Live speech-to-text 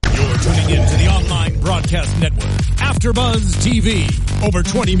tuning in to the online broadcast network, AfterBuzz TV. Over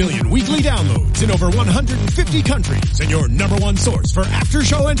 20 million weekly downloads in over 150 countries, and your number one source for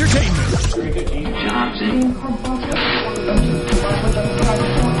after-show entertainment.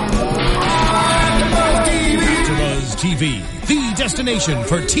 AfterBuzz TV, the destination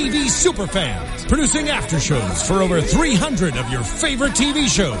for TV superfans. Producing aftershows for over 300 of your favorite TV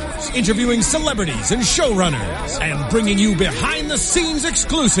shows. Interviewing celebrities and showrunners. And bringing you behind-the-scenes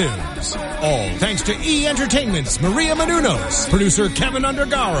exclusives. All thanks to E! Entertainment's Maria Menounos, producer Kevin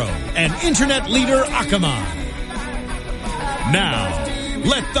Undergaro, and internet leader Akamai. Now,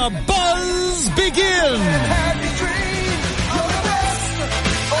 let the buzz begin!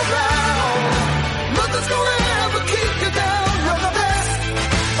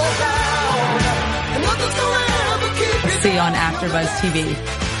 See on AfterBuzz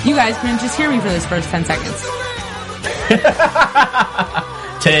TV. You guys can just hear me for this first 10 seconds.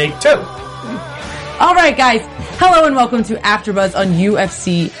 Take two. All right, guys. Hello and welcome to AfterBuzz on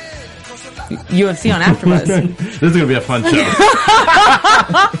UFC on AfterBuzz. This is going to be a fun show.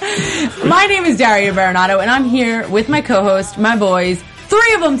 My name is Daria Baronato, and I'm here with my co-host, my boys,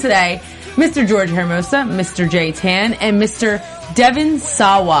 three of them today, Mr. George Hermosa, Mr. Jay Tan, and Mr. Devin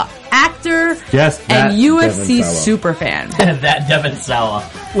Sawa, actor and UFC superfan. That Devin Sawa.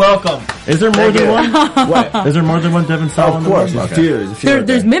 Welcome. Is there more than one? What? Is there more than one Devin Sawa? Of course, there's a few.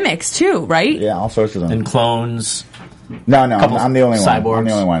 There's mimics too, right? Yeah, all sorts of them. And clones. No, I'm the only one. Cyborgs. I'm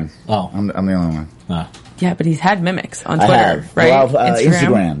the only one. Oh. I'm the only one. Yeah, but he's had mimics on I Twitter, have. right? Well,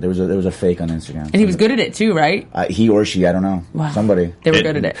 Instagram. There was a fake on Instagram. And he was good at it too, right? He or she, I don't know. Wow. Somebody. They were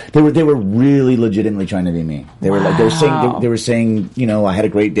good at it. They were really legitimately trying to be me. They were like they were saying, you know, I had a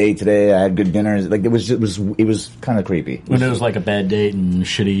great day today. I had good dinners. Like it was kind of creepy. When it was like a bad date and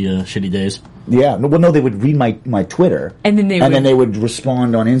shitty days. Yeah. Well, no, they would read my Twitter, and then they would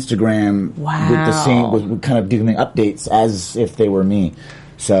respond on Instagram with the same, with kind of giving updates as if they were me.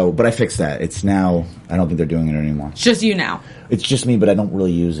 So, but I fixed that. It's now, I don't think they're doing it anymore. It's just you now. It's just me, but I don't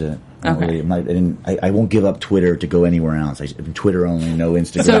really use it. Okay. I won't give up Twitter to go anywhere else. Twitter only, no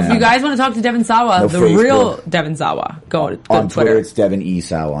Instagram. So if you guys want to talk to Devin Sawa, no the Facebook. Real Devin Sawa, go on Twitter. It's Devin E.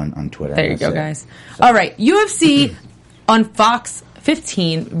 Sawa on Twitter. There you go, guys. So. All right, UFC on Fox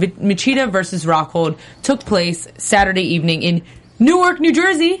 15, Machida versus Rockhold took place Saturday evening in Newark, New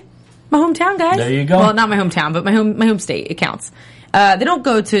Jersey. My hometown, guys. There you go. Well, not my hometown, but my home state. It counts. They don't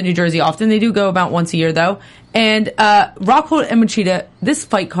go to New Jersey often. They do go about once a year, though. And Rockhold and Machida, this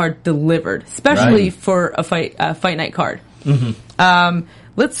fight card delivered, especially for a fight night card. Mm-hmm.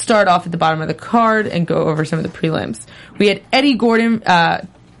 Let's start off at the bottom of the card and go over some of the prelims. We had Eddie Gordon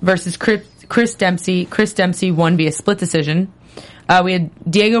versus Chris Dempsey. Chris Dempsey won via split decision. We had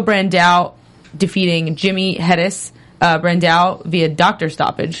Diego Brandao defeating Jimmy Hedis. Brandao via doctor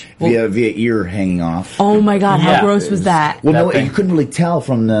stoppage. Via ear hanging off. Oh my god, how gross was that? Well, no, you couldn't really tell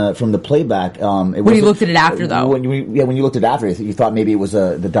from the playback. When you looked at it after, though. When you looked at it after, you thought maybe it was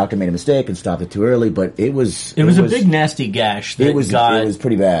the doctor made a mistake and stopped it too early, but it was a big nasty gash that it was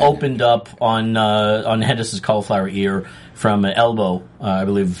pretty bad. Opened up on Hedis's cauliflower ear from an elbow, I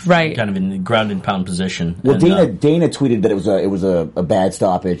believe, right, kind of in the ground and pound position. Well, and, Dana tweeted that it was a bad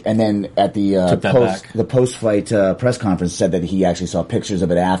stoppage, and then at the post fight press conference said that he actually saw pictures of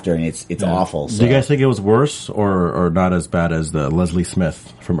it after, and it's awful. So. Do you guys think it was worse or not as bad as the Leslie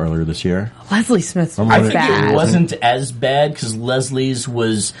Smith from earlier this year? Leslie Smith, I think it wasn't as bad because Leslie's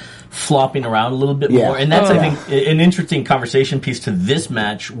was flopping around a little bit more, and that's I think an interesting conversation piece to this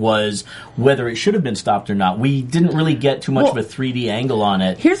match was whether it should have been stopped or not. We didn't really get too much of a 3D angle on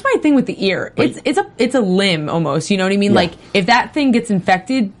it. Here's my thing with the ear. It's a limb almost, you know what I mean? Yeah. Like if that thing gets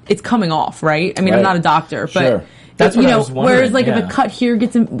infected, it's coming off, right? I mean, I'm not a doctor, but that's what I was wondering. Whereas like if a cut here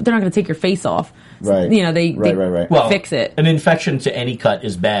gets they're not going to take your face off. Right. You know, they well, fix it. An infection to any cut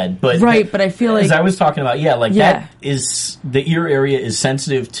is bad, but but I feel like as I was talking about, that is the ear area is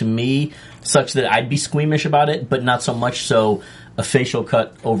sensitive to me, such that I'd be squeamish about it, but not so much so a facial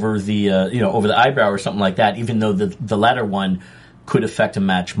cut over the over the eyebrow or something like that. Even though the latter one could affect a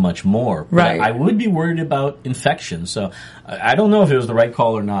match much more. Right. But I would be worried about infection. So I don't know if it was the right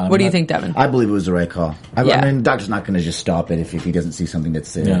call or not. What do you think, Devin? I believe it was the right call. I mean, the doctor's not going to just stop it if he doesn't see something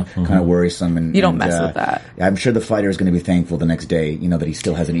that's kind of worrisome. And you don't mess with that. I'm sure the fighter is going to be thankful the next day, that he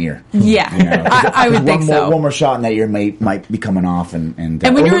still has an ear. Yeah, I would think so. One more shot in that ear might be coming off, and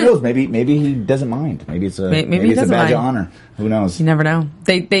when who knows? Maybe he doesn't mind. Maybe it's a badge of honor. Who knows? You never know.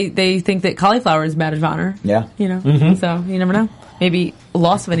 They think that cauliflower is a badge of honor. Yeah, so you never know. Maybe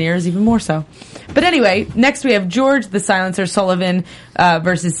loss of an ear is even more so. But anyway, next we have George the Silencer Sullivan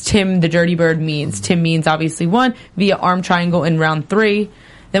versus Tim the Dirty Bird Means. Tim Means obviously won via arm triangle in round 3.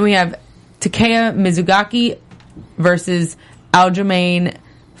 Then we have Takeya Mizugaki versus Aljamain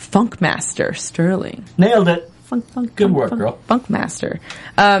Funkmaster Sterling. Nailed it. Good work, girl. Funkmaster.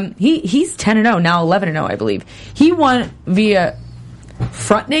 He's 10-0, now 11-0, I believe. He won via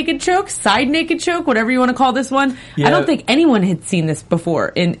front naked choke, side naked choke, whatever you want to call this one. Yeah. I don't think anyone had seen this before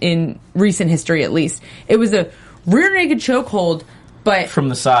in recent history, at least. It was a rear naked choke hold, but from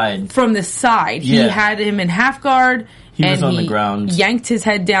the side. He had him in half guard. He was on the ground. Yanked his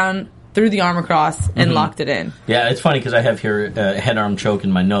head down through the arm across and locked it in. Yeah, it's funny because I have here head arm choke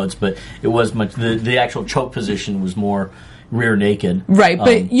in my notes, but it was much the actual choke position was more rear naked. Right,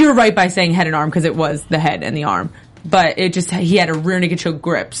 but you're right by saying head and arm because it was the head and the arm. But he had a rear naked choke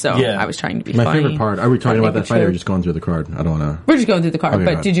grip, so I was trying to be funny. My favorite part, are we talking about that fight or are we just going through the card? I don't want to... We're just going through the card,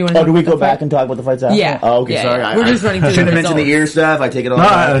 but did you want to... Oh, do we go back and talk about the fights after? Yeah. Oh, okay, sorry. We're just running through the shouldn't have mentioned the ear stuff. I take it all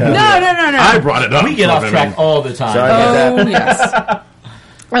back. No. I brought it up. We get off track all the time. Sorry yes.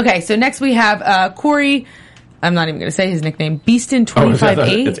 Okay, so next we have Corey. I'm not even going to say his nickname.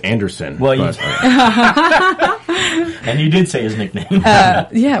 Beaston258. It's Anderson. Well, and you did say his nickname.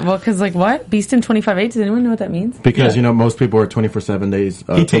 Yeah, well, because what? Beaston258. Does anyone know what that means? Because most people are 24/7 days,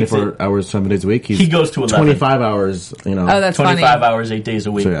 24 hours, 7 days a week. He goes to 11. 25 hours. Oh, that's 25 funny. hours, 8 days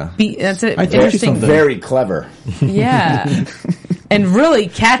a week. So, yeah. That's it. Interesting. Very clever. Yeah, and really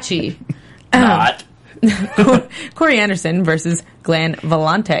catchy. Not. Corey Anderson versus Glenn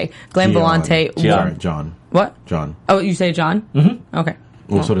Vellante. Glenn Vellante. John. What? John. Oh, you say John? Mm-hmm. Okay.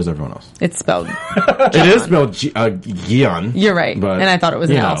 Well, so does everyone else. It's spelled. It is spelled Gian. You're right. But, and I thought it was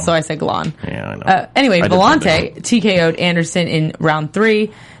an L, so I said Glon. Yeah, I know. Anyway, Vellante TKO'd Anderson in round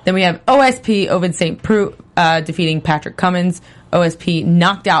 3. Then we have OSP Ovid St. Preux defeating Patrick Cummins. OSP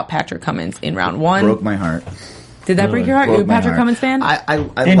knocked out Patrick Cummins in round 1. Broke my heart. Did that break your heart? You a Patrick Cummins fan? I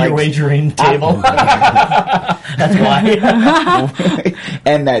in your wagering table. That's why.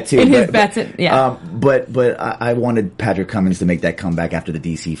 And that too. In his bets, yeah. But I wanted Patrick Cummins to make that comeback after the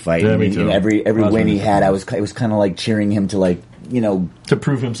DC fight. Yeah, me too. Every win he had, it was kind of like cheering him to to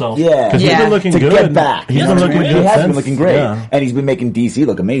prove himself. Yeah. Because he's been looking good. To get back. He's been looking good. He has been looking great. Yeah. And he's been making DC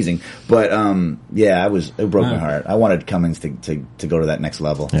look amazing. But, it broke my heart. I wanted Cummins to go to that next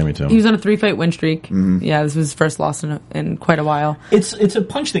level. Yeah, me too. He was on a 3-fight win streak. Mm-hmm. Yeah, this was his first loss in quite a while. It's a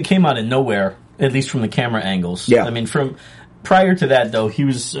punch that came out of nowhere, at least from the camera angles. Yeah. I mean, prior to that, though, I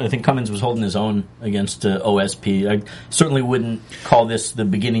think Cummins was holding his own against OSP. I certainly wouldn't call this the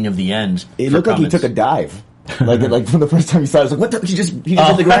beginning of the end. It looked like he took a dive. like from the first time you saw it, I was like, what the? He just hit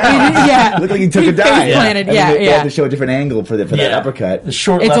the ground. Yeah. It looked like he took a dive. Planted. They had to show a different angle for that uppercut. The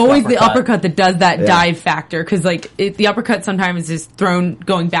short it's always uppercut. the uppercut that does that dive factor, because the uppercut sometimes is thrown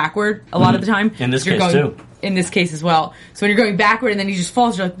going backward a lot of the time. In this case, too. In this case as well. So when you're going backward and then he just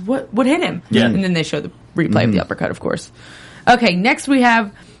falls, you're like, what hit him? Yeah. And then they show the replay of the uppercut, of course. Okay, next we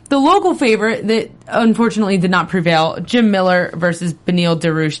have the local favorite that unfortunately did not prevail, Jim Miller versus Beneil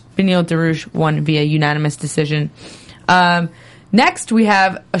Dariush. Beneil Dariush won via unanimous decision. Next we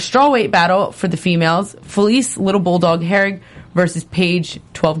have a strawweight battle for the females, Felice Little Bulldog Herrig versus Paige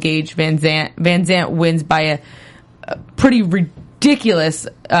 12 Gauge Van Zant. Van Zant wins by a pretty ridiculous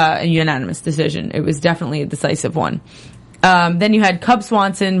unanimous decision. It was definitely a decisive one. Then you had Cub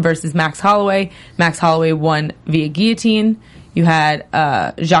Swanson versus Max Holloway. Max Holloway won via guillotine. You had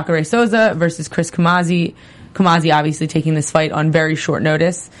Jacare Souza versus Chris Kamazi. Kamazi obviously taking this fight on very short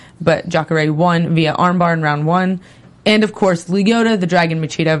notice, but Jacare won via armbar in round 1. And of course, Lyoto the Dragon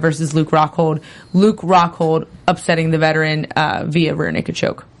Machida versus Luke Rockhold. Luke Rockhold upsetting the veteran via rear naked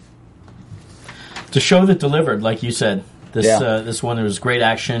choke. To show that delivered, like you said. This one, there was great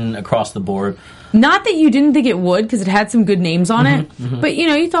action across the board. Not that you didn't think it would, because it had some good names on it, but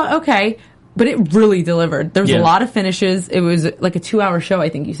you thought, okay, but it really delivered. There was a lot of finishes. It was like a 2-hour show, I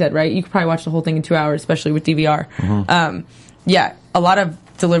think you said, right? You could probably watch the whole thing in 2 hours, especially with DVR. A lot of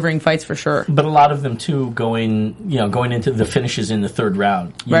delivering fights for sure. But a lot of them too going into the finishes in the third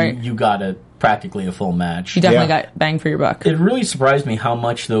round. You got practically a full match. You definitely got bang for your buck. It really surprised me how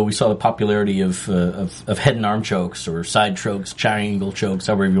much, though, we saw the popularity of head and arm chokes or side chokes, triangle chokes,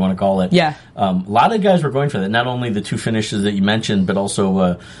 however you want to call it. Yeah. A lot of guys were going for that. Not only the two finishes that you mentioned, but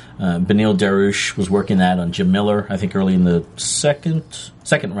also Beneil Dariush was working that on Jim Miller, I think early in the second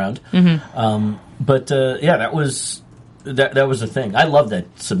round. That was the thing. I love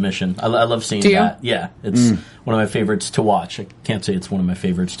that submission. I love seeing that. Yeah, it's one of my favorites to watch. I can't say it's one of my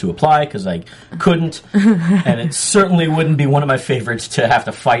favorites to apply because I couldn't, and it certainly wouldn't be one of my favorites to have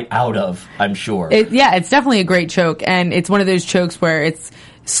to fight out of, I'm sure. It's definitely a great choke, and it's one of those chokes where it's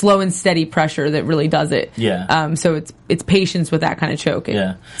slow and steady pressure that really does it. Yeah. So it's patience with that kind of choke. It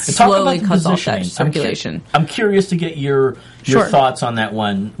yeah. slowly cuts off that circulation. I'm curious to get your your thoughts on that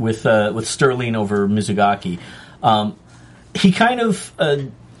one with Sterling over Mizugaki. He kind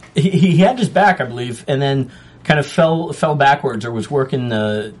of he had his back, I believe, and then kind of fell backwards or was working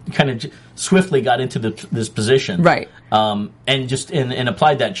kind of swiftly got into this position, right? And just and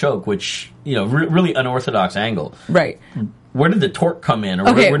applied that choke, which really unorthodox angle, right? Where did the torque come in, or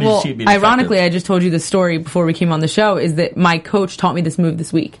where did you see it be effective? Ironically, I just told you the story before we came on the show. Is that my coach taught me this move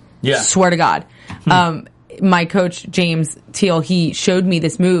this week? Yeah, swear to God. My coach James Teal, he showed me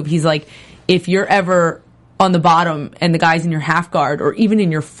this move. He's like, if you're ever on the bottom and the guy's in your half guard or even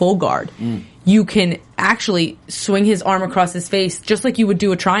in your full guard, you can actually swing his arm across his face just like you would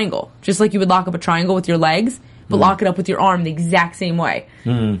do a triangle. Just like you would lock up a triangle with your legs, but lock it up with your arm the exact same way.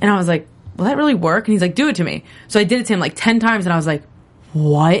 And I was like, will that really work? And he's like, do it to me. So I did it to him like 10 times and I was like,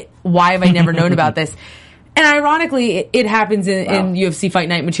 what? Why have I never known about this? And ironically, it happens in UFC Fight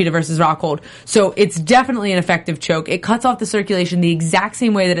Night, Machida versus Rockhold. So it's definitely an effective choke. It cuts off the circulation the exact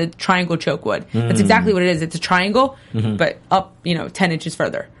same way that a triangle choke would. That's exactly what it is. It's a triangle, but up, 10 inches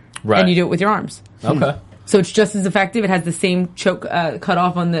further. Right. And you do it with your arms. Okay. So it's just as effective. It has the same choke cut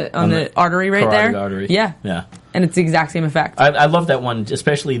off on the artery right there. Artery. Yeah. Yeah. And it's the exact same effect. I love that one,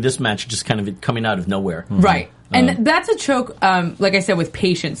 especially this match, just kind of coming out of nowhere. Right. And that's a choke, like I said, with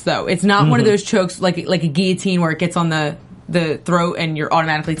patience, though. It's not one of those chokes like a guillotine where it gets on the throat and you're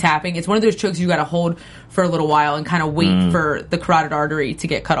automatically tapping. It's one of those chokes you got to hold for a little while and kind of wait for the carotid artery to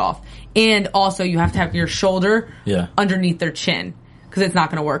get cut off. And also, you have to have your shoulder underneath their chin because it's not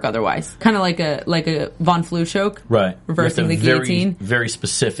going to work otherwise. Kind of like a Von Flue choke, right? Reversing the guillotine. Very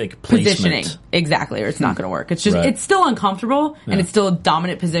specific placement. Positioning, exactly, or it's not going to work. It's just it's still uncomfortable and it's still a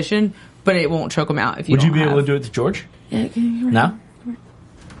dominant position. But it won't choke him out if you Would you be able to do it to George? Yeah. No?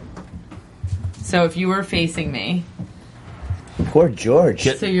 So if you were facing me... Poor George.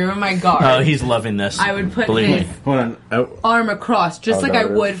 So you're in my guard. Oh, he's loving this. I would put this arm across, just like I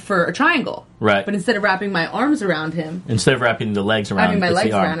would for a triangle. Right. But instead of wrapping my arms around him... Instead of wrapping the legs around him, wrapping my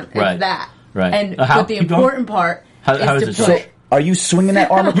legs around him, right. it's that. Right. And but the important part is to push... Are you swinging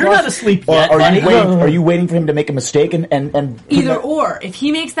that arm across? You're not asleep yet, or are you waiting for him to make a mistake and either or. If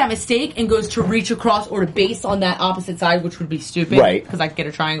he makes that mistake and goes to reach across or to base on that opposite side, which would be stupid, right? Because I could get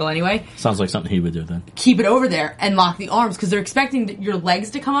a triangle anyway. Sounds like something he would do then. Keep it over there and lock the arms because they're expecting your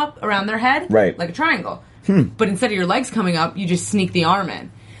legs to come up around their head, right? Like a triangle. But instead of your legs coming up, you just sneak the arm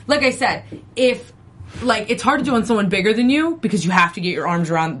in. Like I said, it's hard to do on someone bigger than you because you have to get your arms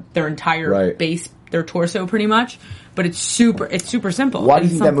around their entire base, their torso, pretty much. But it's super simple. Why do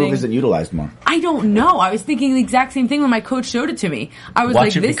you think that move isn't utilized more? I don't know. I was thinking the exact same thing when my coach showed it to me. I was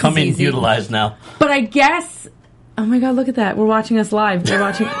Watch like, it becoming utilized now. But I guess... Oh my God, look at that. We're watching us live. We're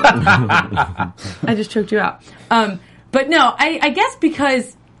watching... I just choked you out. But no, I guess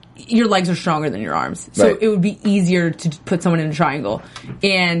because your legs are stronger than your arms. So it would be easier to put someone in a triangle.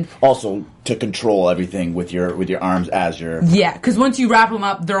 And... Also, to control everything with your arms as your... Yeah, because once you wrap them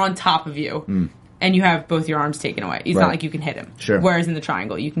up, they're on top of you. And you have both your arms taken away. It's not like you can hit him. Sure. Whereas in the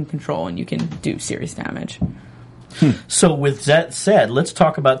triangle, you can control and you can do serious damage. So with that said, let's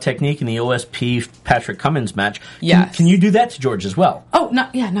talk about technique in the OSP Patrick Cummins match. Yes. Can you do that to George as well? Oh,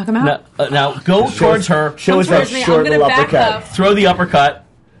 knock him out. Now go towards her. Show us that short little uppercut. Throw the uppercut.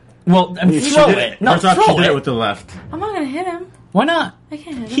 Well, throw it. No, throw it with the left. I'm not going to hit him. Why not? I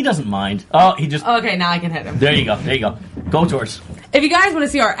can't hit him. He doesn't mind. Oh, he just... Okay, now I can hit him. There you go. Go towards. If you guys want to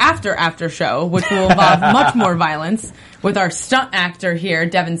see our after show, which will involve much more violence, with our stunt actor here,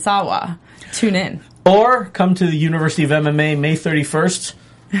 Devin Sawa, tune in. Or come to the University of MMA May 31st.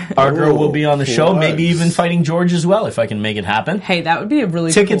 Our girl will be on the show, maybe even fighting George as well, if I can make it happen. Hey, that would be a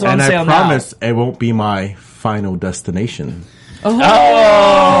really Tickets on sale now. And I promise it won't be my final destination.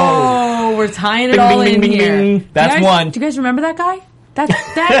 Oh, we're tying it all in here. That's one. Do you guys remember that guy?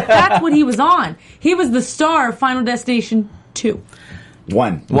 That's what he was on. He was the star of Final Destination 2.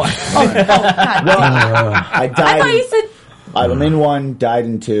 1. God. I died. I thought you said... I'm in 1, died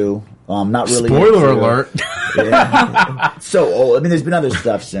in 2. Not really. Spoiler alert. Yeah. So old. I mean, there's been other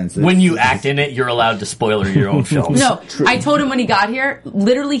stuff since. When you act in it, you're allowed to spoiler your own films. No, I told him when he got here,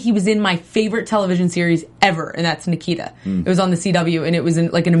 literally he was in my favorite television series ever, and that's Nikita. It was on the CW, and it was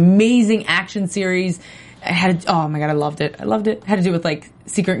an amazing action series. Oh my God, I loved it. It had to do with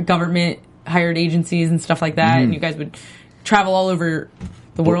secret government hired agencies and stuff like that, and you guys would travel all over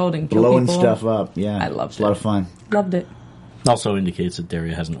the world and kill blowing people. stuff up. Yeah, I loved it. It's a lot of fun. Loved it. Also indicates that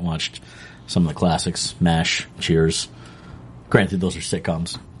Daria hasn't watched some of the classics, MASH, Cheers. Granted, those are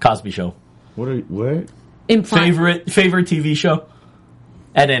sitcoms. Cosby Show. What? Favorite TV show?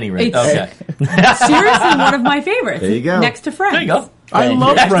 At any rate. Okay. Seriously, one of my favorites. There you go. Next to Friends. There you go. I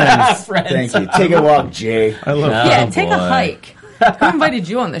love Friends. Thank you. Take a walk, Jay. I love Yeah, take a hike. Who invited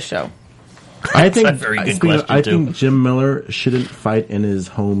you on this show? I think That's a very good question, I too. think Jim Miller shouldn't fight in his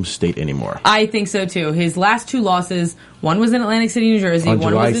home state anymore. I think so too. His last 2 losses, one was in Atlantic City, New Jersey, On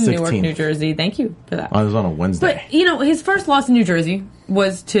one July was in Newark, 16th. New Jersey. Thank you for that. I was on a Wednesday. But, his first loss in New Jersey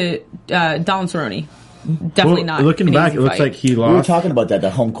was to Donald Cerrone. Definitely not. Looking an back, easy it looks fight. like he We were lost. talking about that,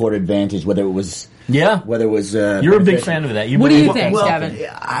 the home court advantage, whether it was... Yeah. Whether it was... You're a big beneficial. fan of that. What do you think, Gavin?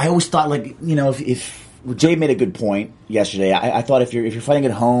 I always thought, like, if Jay made a good point yesterday. I thought if you're fighting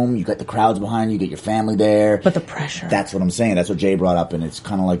at home, you got the crowds behind you, get your family there. But the pressure. That's what I'm saying. That's what Jay brought up, and it's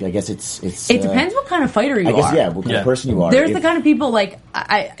kind of like, I guess it's. It depends what kind of fighter you I guess, are. yeah, what kind of person you are. There's the kind of people like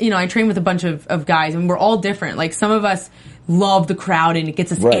I train with a bunch of guys, and we're all different. Like some of us love the crowd, and it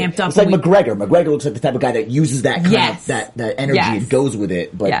gets us amped up. It's like and McGregor. McGregor looks like the type of guy that uses that kind Yes. of that energy Yes. and goes with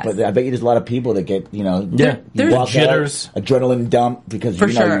it. But Yes. but I bet you there's a lot of people that get you There's walk jitters. out, adrenaline dump because For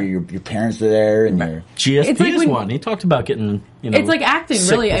sure. your parents are there and you're. GSP It's like is when- one. He talked about getting, It's like acting,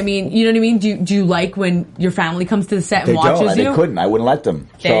 sick really. with- I mean, you know what I mean? Do you like when your family comes to the set They and watches don't. you? They couldn't. I wouldn't let them.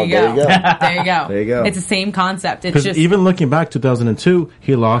 There you go. There you go. There you go. There you go. It's the same concept. It's Because just even looking back, 2002,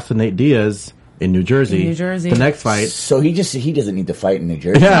 he lost to Nate Diaz in New Jersey. In New Jersey. The next fight. So he doesn't need to fight in New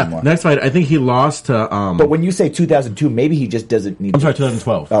Jersey Yeah, anymore. next fight. I think he lost to. But when you say 2002, maybe he just doesn't need. I'm sorry,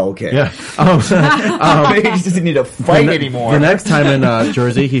 2012. Oh, okay. Yeah. Maybe he just doesn't need to fight anymore. The next time in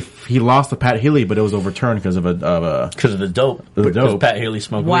Jersey, he lost to Pat Healy, but it was overturned because of a because of the dope. The Because dope. Pat Haley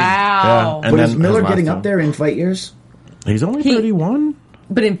smoked weed. wow. Yeah. And But is then Miller his last getting time. up there in fight years? He's only He- 31.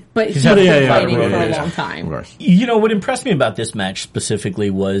 But he's had- been yeah, fighting right, for right, a yeah. long Of time. course. You know, what impressed me about this match specifically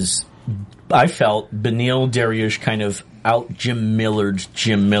was I felt Beneil Dariush kind of out Jim Miller's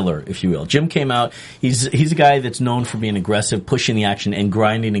Jim Miller, if you will. Jim came out. He's a guy that's known for being aggressive, pushing the action, and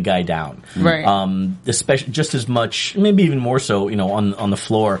grinding a guy down. Right. Especially just as much, maybe even more so, on the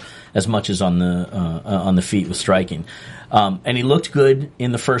floor as much as on the feet with striking. And he looked good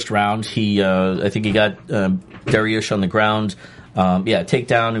in the first round. I think he got Dariush on the ground.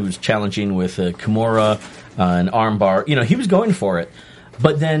 Takedown. He was challenging with Kimura, an armbar. He was going for it.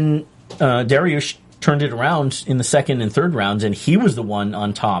 But then Dariush turned it around in the second and third rounds, and he was the one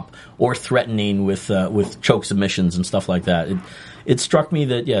on top or threatening with choke submissions and stuff like that. It struck me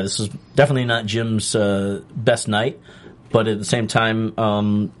that, this is definitely not Jim's best night. But at the same time,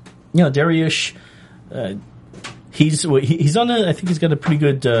 Dariush... He's on I think he's got a pretty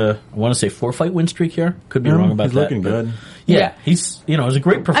good, I want to say 4-fight win streak here. Could be wrong about he's that. looking but good. Yeah, he's, it was a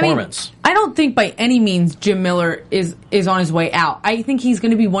great performance. I don't think by any means Jim Miller is on his way out. I think he's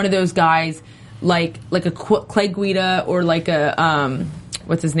going to be one of those guys like a Clay Guida or like a,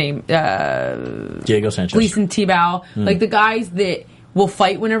 what's his name? Diego Sanchez. Gleason Tebow. Like the guys that will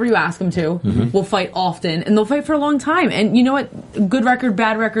fight whenever you ask them to, will fight often, and they'll fight for a long time. And you know what? Good record,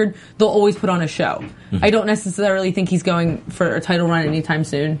 bad record, they'll always put on a show. I don't necessarily think he's going for a title run anytime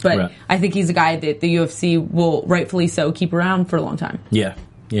soon, but Right. I think he's a guy that the UFC will rightfully so keep around for a long time. Yeah,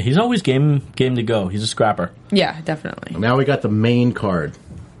 he's always game to go. He's a scrapper. Yeah, definitely. Now we got the main card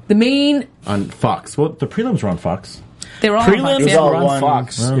The main, on Fox. Well, the prelims were on Fox. they were all Prelims was all were on one-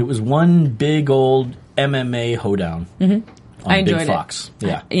 Fox. It was one big old MMA hoedown. On I enjoyed Big it. Fox.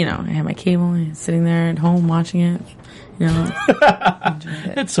 Yeah, I had my cable, I was sitting there at home watching it.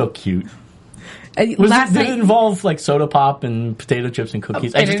 it's so cute. Last Did night, it involve like soda pop and potato chips and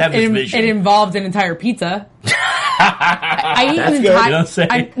cookies? I just have this vision. It involved an entire pizza. I ate That's an good. entire. You don't say.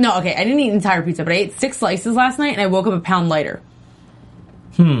 I didn't eat an entire pizza, but I ate 6 slices last night, and I woke up a pound lighter.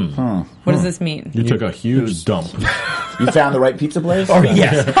 What does this mean? You took a huge dump. You found the right pizza place? Or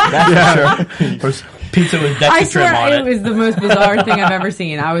yes, that's for sure. Or pizza with I Dextrim swear on it was the most bizarre thing I've ever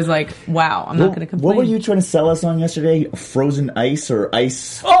seen. I was like, "Wow, I'm not going to complain." What were you trying to sell us on yesterday? Frozen ice or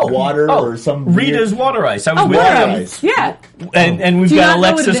ice water or some Rita's weird... water ice. I was with water them. ice. Yeah, And we've Do you got not know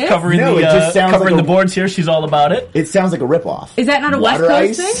what Alexis it is? covering No, it just sounds covering like the a- boards here. She's all about it. It sounds like a ripoff. is that not a West Water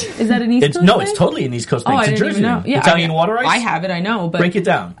Coast ice? thing? Is that an East It's Coast no, thing? it's totally an East Coast thing. Oh, It's I a didn't Jersey even know. thing. Yeah, Italian water ice. I have it. I know, but Break it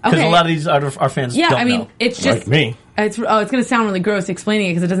down because Okay. a lot of these our fans. Yeah, don't I mean, know. it's just Like me. It's going to sound really gross explaining it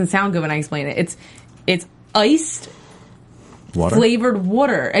because it doesn't sound good when I explain it. It's iced Water. flavored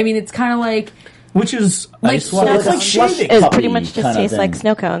water. I mean, it's kind of like which is Like ice water. snow It's cones. like shaving. It Puppy pretty much just kinda tastes like thing.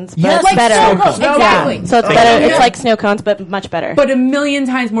 snow cones, but Yes, it's like better. snow cones, exactly. Yeah. So it's Thank better. you. It's like snow cones, but much better. but a million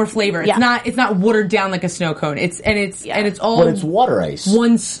times more flavor. Yeah. It's not watered down like a snow cone. It's all But it's water ice.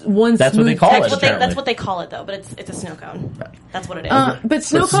 one That's smooth what they call it. texture. Apparently. That's what they call it, though. But it's a snow cone. That's what it is. But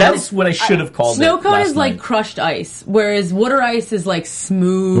snow cone That's what I should have called snow it. cone last is like night. crushed ice, whereas water ice is like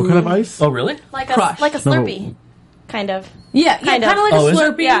smooth. What kind of ice? Oh really? like crushed. a Slurpee. Kind of. Yeah, kind of like a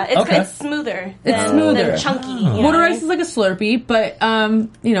Slurpee. Yeah, it's smoother. Than chunky. Water Ice is like a Slurpee, but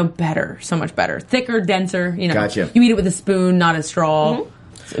better, so much better, thicker, denser. Gotcha. You eat it with a spoon, not a straw. Mm-hmm.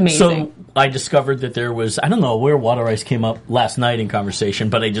 It's amazing. So I discovered that there was, I don't know where Water Ice came up last night in conversation,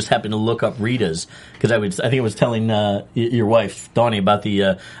 but I just happened to look up Rita's because I think I was telling your wife Donnie about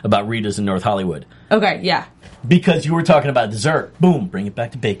about Rita's in North Hollywood. Okay, yeah. Because you were talking about dessert. Boom, bring it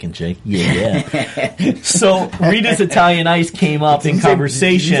back to bacon, Jake. Yeah. So Rita's Italian Ice came up in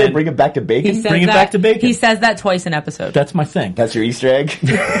conversation. Did you say bring it back to bacon? Bring it back to bacon. He says that twice an episode. That's my thing. That's your Easter egg?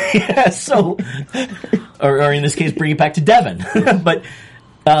 Yeah, so, or in this case, bring it back to Devin. But,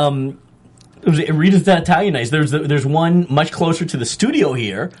 Rita's Italian Ice. There's one much closer to the studio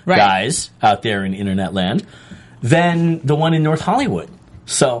here, guys, out there in internet land, than the one in North Hollywood.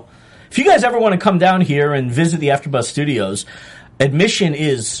 So, if you guys ever want to come down here and visit the AfterBuzz Studios, admission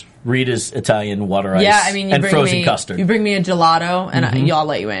is Rita's Italian Water Ice and frozen custard. You bring me a gelato, and y'all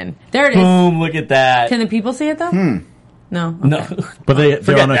let you in. There it is. Boom! Look at that. Can the people see it though? No. Okay. No. But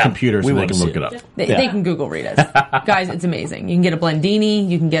they're on a computer, so they can look it up. They can Google Rita's. Guys, it's amazing. You can get a Blendini,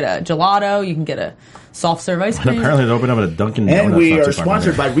 you can get a gelato, you can get a soft serve ice cream. And apparently they open up at a Dunkin' Donuts. And we are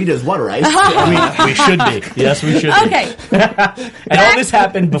sponsored by Rita's Water Ice. We should be. Yes, we should be. Okay. And all this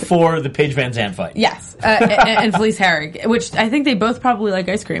happened before the Paige Van Zandt fight. Yes. And Felice Herrig, which I think they both probably like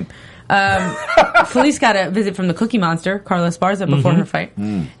ice cream. Felice got a visit from the Cookie Monster, Carla Esparza, before her fight.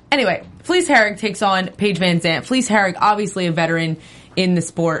 Anyway, Felice Herrig takes on Paige Van Zandt. Felice Herrig, obviously a veteran in the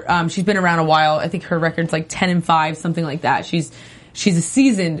sport. She's been around a while. I think her record's like 10-5, something like that. She's a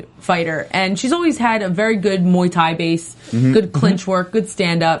seasoned fighter, and she's always had a very good Muay Thai base, good clinch work, good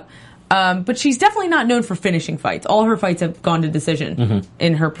stand-up. But she's definitely not known for finishing fights. All her fights have gone to decision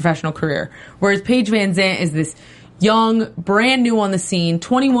in her professional career. Whereas Paige Van Zandt is this young, brand new on the scene,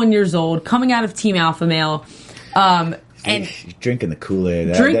 21 years old, coming out of Team Alpha Male. And she's drinking the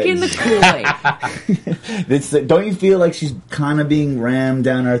Kool-Aid. Drinking the Kool-Aid. Don't you feel like she's kind of being rammed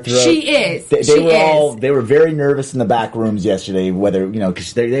down our throat? She is. They were very nervous in the back rooms yesterday. Whether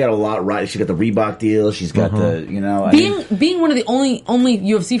because they got a lot right. She got the Reebok deal. She's got the being one of the only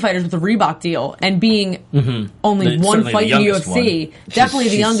UFC fighters with a Reebok deal and being only one fight in the UFC. Definitely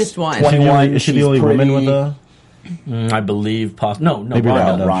the youngest one. 21. Is she the only woman with a? I believe No, maybe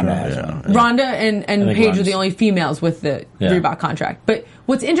Ronda has one. Ronda and Paige are the only females with the Reebok contract. But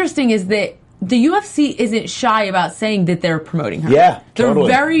what's interesting is that the UFC isn't shy about saying that they're promoting her. Yeah, they're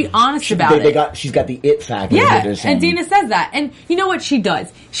totally. very honest about it. She's got the it factor. Yeah, and Dana says that. And you know what she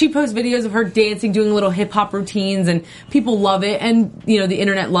does? She posts videos of her dancing, doing little hip hop routines, and people love it. And the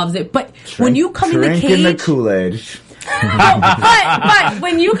internet loves it. But when you come in the cage, drinking the Kool-Aid. but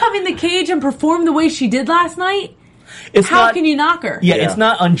when you come in the cage and perform the way she did last night, how can you knock her? Yeah, it's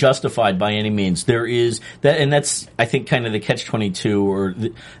not unjustified by any means. There is that, and that's I think kind of the catch-22 or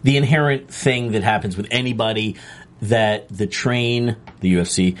the inherent thing that happens with anybody that the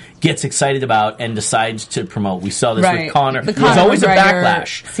UFC gets excited about and decides to promote. We saw this with Conor. There's always a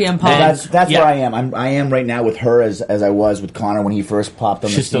backlash. CM Punk. That's where I am. I am right now with her as I was with Conor when he first popped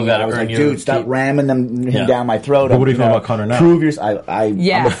on the scene. I was like, dude, stop ramming him down my throat. But what do you think about Conor now? Prove yourself. I'm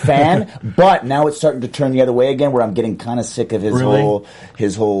a fan, but now it's starting to turn the other way again, where I'm getting kind of sick of his whole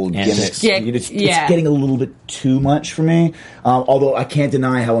gimmick. It's getting a little bit too much for me. Although I can't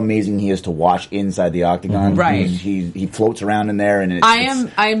deny how amazing he is to watch inside the octagon. Right. He floats around in there, and I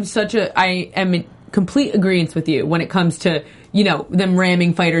am in complete agreement with you when it comes to them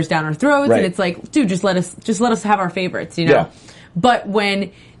ramming fighters down our throats, and it's like, dude, just let us have our favorites, But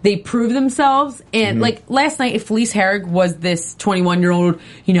when they prove themselves, and like last night, if Felice Herrig was this 21-year-old,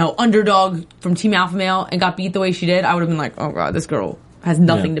 underdog from Team Alpha Male and got beat the way she did, I would have been like, oh god, this girl has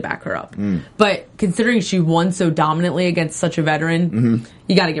nothing to back her up. But considering she won so dominantly against such a veteran,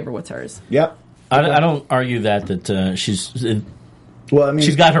 you got to give her what's hers. Yep. I don't argue that she's. Well, I mean,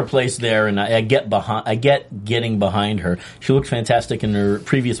 she's got her place there, and I get getting behind her. She looked fantastic in her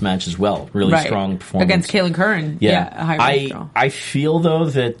previous match as well. Really strong performance against Kaylin Curran. A high I feel though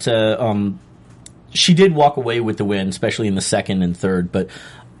that she did walk away with the win, especially in the second and third. But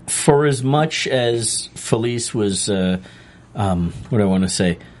for as much as Felice was, what do I want to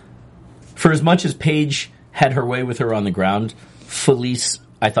say? For as much as Paige had her way with her on the ground, Felice,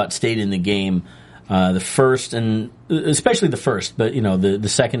 I thought, stayed in the game. The first, and especially the first, but the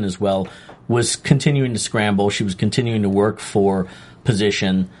second as well, was continuing to scramble. She was continuing to work for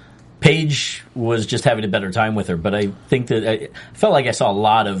position. Paige was just having a better time with her, but I think that I felt like I saw a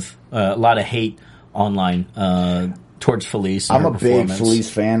lot of hate online towards Felice. I'm a big Felice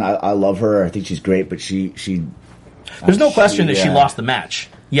fan. I love her. I think she's great, but she there's no question that she lost the match.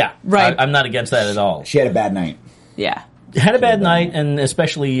 Yeah, right. I'm not against that at all. She had a bad night. Yeah. Had a bad night, and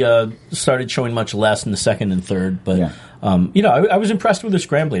especially started showing much less in the second and third. But I was impressed with her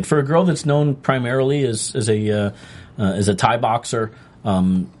scrambling for a girl that's known primarily as a Thai boxer.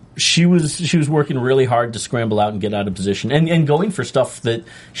 She was working really hard to scramble out and get out of position, and going for stuff that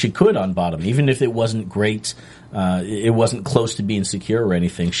she could on bottom, even if it wasn't great. It wasn't close to being secure or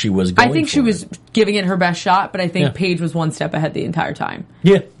anything. She was going I think she was giving it her best shot, but I think Paige was one step ahead the entire time.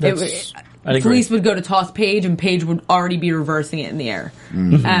 Yeah, Felice would go to toss Paige, and Paige would already be reversing it in the air,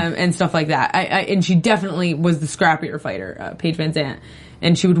 and stuff like that. And she definitely was the scrappier fighter, Paige Van Zandt,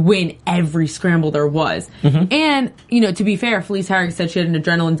 and she would win every scramble there was. And to be fair, Felice Herrig said she had an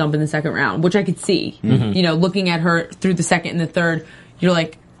adrenaline dump in the second round, which I could see. Looking at her through the second and the third, you're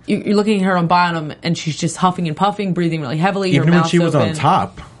like. You're looking at her on bottom, and she's just huffing and puffing, breathing really heavily. Even when she was on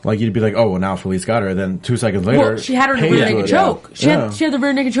top, like you'd be like, "Oh, well, now Felice got her." Then 2 seconds later, well, she had her in the rear naked choke. She had the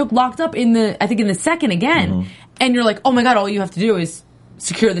rear naked choke locked up in the second again, and you're like, "Oh my god! All you have to do is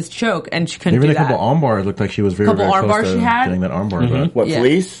secure this choke," and she couldn't. Even do a couple armbars looked like she was very close to getting that armbar. What,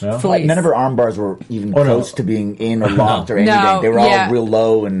 Felice? Yeah. Felice? None of her armbars were even close to being in or locked or anything. They were all real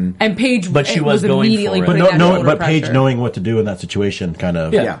low and Paige, but she was going immediately for it. But Paige knowing what to do in that situation, kind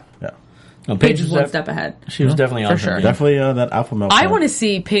of No, Paige was one step ahead. She was definitely on for sure. Definitely that alpha male. I want to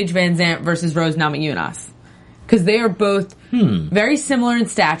see Paige Van Zandt versus Rose Namajunas because they are both very similar in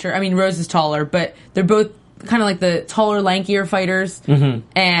stature. I mean, Rose is taller, but they're both kind of like the taller, lankier fighters,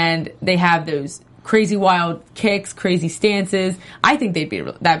 and they have those crazy wild kicks, crazy stances. I think that'd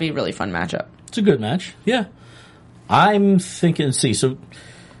be a really fun matchup. It's a good match. Yeah, I'm thinking. So.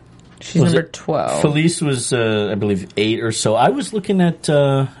 She's number 12. Felice was, I believe, 8 or so. I was looking at,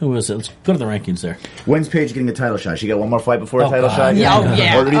 who was it? Let's go to the rankings there. When's Paige getting a title shot? She got one more fight before a title shot? Yeah.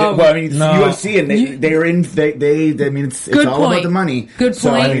 Well, I mean, it's UFC, and they're in, I mean, it's all about the money. Good point.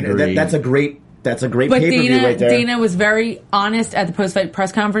 So, I mean, that's a great pay-per-view right there. Dana was very honest at the post-fight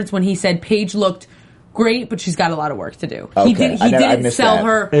press conference when he said Paige looked great, but she's got a lot of work to do. Okay. He didn't sell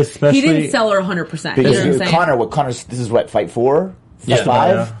her 100%. You know what I'm saying? Connor, this is what, fight 4? Fight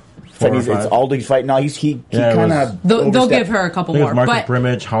 5? It's Aldo fight. No, he kind of. They'll give her a couple more. Marcus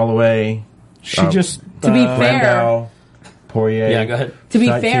Brimage, Holloway. She just to be fair, Poirier. Yeah, go ahead. To be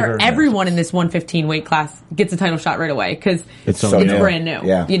fair, everyone in this 115 weight class gets a title shot right away because it's brand new.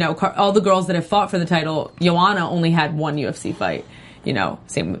 Yeah. All the girls that have fought for the title, Joanna only had one UFC fight.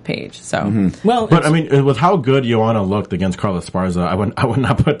 Same with Paige. So well, but I mean, with how good Joanna looked against Carla Esparza, I would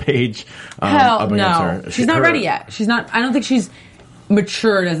not put Paige up against her. She's not ready yet. She's not. I don't think she's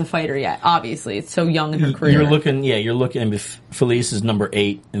matured as a fighter yet. Obviously, it's so young in her career. You're looking. Felice is number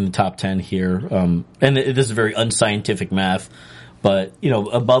 8 in the top 10 here, and this is very unscientific math. But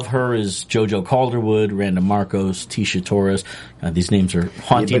above her is JoJo Calderwood, Randa Marcos, Tisha Torres. These names are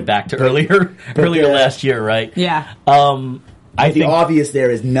haunting back to earlier last year, right? Yeah. I think the obvious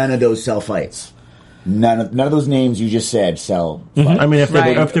there is none of those sell fights. None of those names you just said sell. I mean, if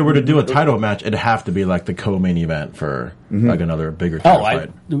they were to do a title match, it'd have to be like the co-main event for like another bigger title fight.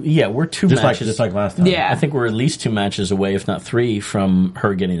 We're two matches, just like last time. Yeah, I think we're at least 2 matches away, if not 3, from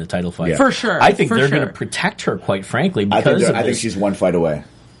her getting the title fight. Yeah. For sure, I think they're going to protect her, quite frankly, because I think she's 1 fight away.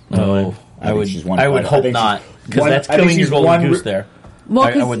 Oh, I would hope not, because that's killing your golden goose there. Well,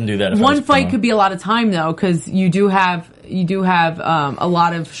 I wouldn't do that. One fight could be a lot of time though, because you do have a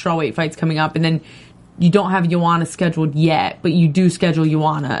lot of strawweight fights coming up, and then. You don't have Joanna scheduled yet, but you do schedule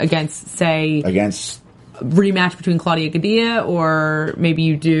Joanna against rematch between Claudia Gadelha, or maybe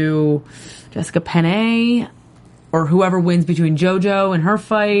you do Jessica Penne, or whoever wins between JoJo and her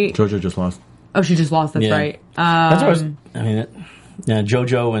fight. JoJo just lost. Oh, she just lost. That's right. That's what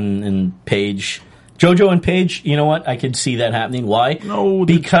JoJo and Paige. JoJo and Paige. You know what? I could see that happening. Why? No,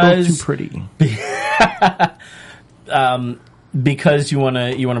 because too pretty. Because you want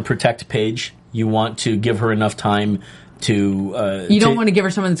to protect Paige. You want to give her enough time to... you don't want to give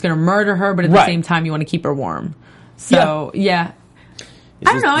her someone that's going to murder her, but at the same time, you want to keep her warm. So, yeah.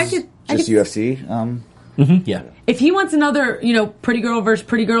 I don't know. I could... UFC? Yeah. If he wants another, pretty girl versus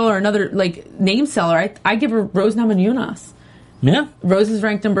pretty girl or another, name seller, I give her Rose Namajunas. Yeah. Rose is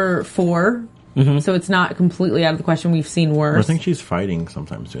ranked number 4. So it's not completely out of the question. We've seen worse. I think she's fighting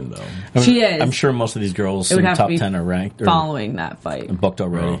sometime soon, though. She is. I'm sure most of these girls in the top 10 are ranked. Following that fight. Booked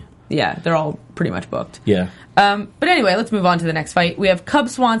already. Oh. Yeah, they're all pretty much booked. Yeah. But anyway, let's move on to the next fight. We have Cub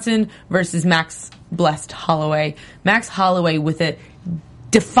Swanson versus Max Blessed Holloway. Max Holloway with a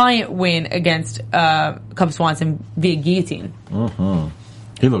defiant win against Cub Swanson via guillotine.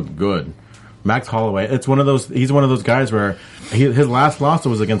 He looked good. Max Holloway, he's one of those guys where his last loss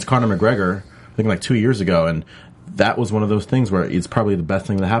was against Conor McGregor, I think 2 years ago, and that was one of those things where it's probably the best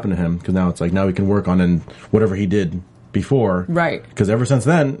thing that happened to him, because now it's like, now he can work on whatever he did before. Right. Because ever since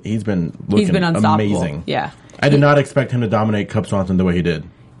then, he's been unstoppable. Amazing. Yeah. I did not expect him to dominate Cub Swanson the way he did.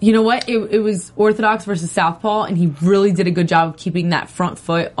 You know what? It was orthodox versus southpaw, and he really did a good job of keeping that front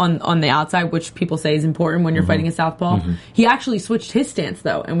foot on the outside, which people say is important when you're fighting a southpaw. He actually switched his stance,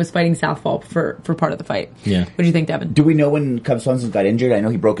 though, and was fighting southpaw for part of the fight. Yeah. What do you think, Devin? Do we know when Cub Swanson got injured? I know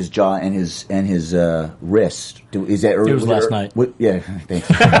he broke his jaw and his wrist. Is that early? It was last night. Yeah, thanks.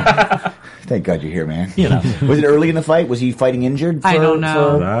 Thank God you're here, man. You know. Was it early in the fight? Was he fighting injured? I don't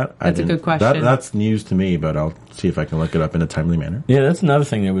know. That's a good question. That's news to me, but I'll see if I can look it up in a timely manner. Yeah, that's another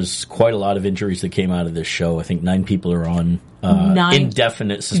thing. There was quite a lot of injuries that came out of this show. I think 9 people are on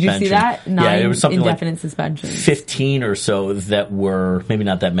indefinite suspension. Did you see that? 9 it was something indefinite like suspension. 15 or so that were, maybe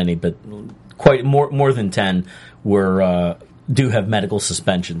not that many, but quite more than 10 were do have medical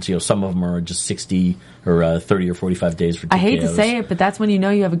suspensions. You know, some of them are just 60 or 30 or 45 days for TKOs. I hate to say it, but that's when you know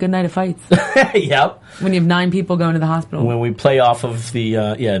you have a good night of fights. Yep. When you have 9 people going to the hospital. When we play off of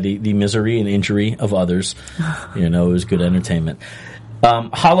the misery and injury of others, it was good entertainment.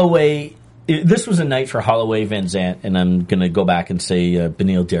 Holloway, this was a night for Holloway, Van Zant, and I'm going to go back and say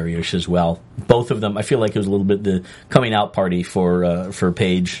Beneil Dariush as well. Both of them, I feel like it was a little bit the coming out party for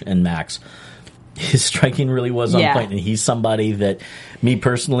Paige and Max. His striking really was on point, and he's somebody that, me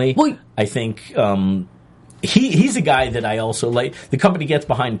personally, I think he's a guy that I also like. The company gets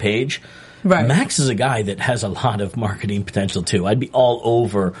behind Paige. Right. Max is a guy that has a lot of marketing potential too. I'd be all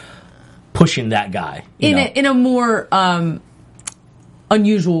over pushing that guy in a more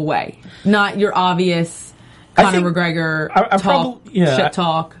unusual way, not your obvious Conor McGregor shit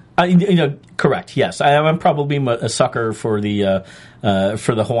talk. Correct. Yes, I'm probably a sucker for the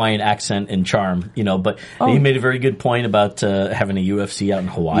Hawaiian accent and charm. But he made a very good point about having a UFC out in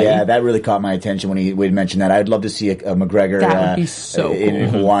Hawaii. Yeah, that really caught my attention when he mentioned that. I'd love to see a McGregor that would be so cool. in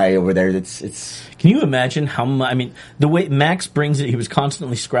Hawaii over there. It's. Can you imagine how much? I mean, the way Max brings it, he was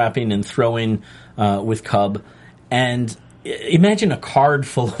constantly scrapping and throwing with Cub, and. Imagine a card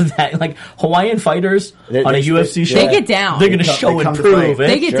full of that, like Hawaiian fighters on a UFC show. They get down. They're going to show and prove.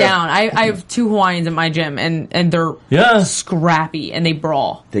 They get down. I have 2 Hawaiians at my gym, and they're scrappy and they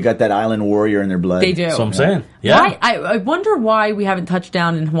brawl. They got that island warrior in their blood. They do. That's what I'm saying. Yeah. Why? I wonder why we haven't touched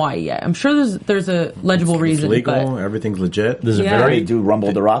down in Hawaii yet. I'm sure there's a legible reason. It's legal. Everything's legit. There's they do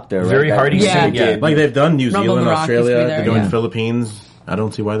Rumble the Rock there. Very hardy. Yeah. Like they've done New Zealand, Australia. They're doing Philippines. I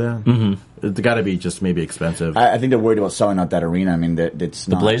don't see why they're. It's got to be just maybe expensive. I think they're worried about selling out that arena. I mean, that's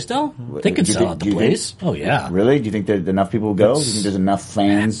the Blaisdell. They could sell out the place. Oh yeah. Really? Do you think that enough people go? Do you think there's enough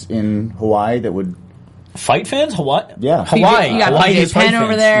fans in Hawaii that would fight fans? Hawaii. Yeah, Hawaii. You got Hawaii Penn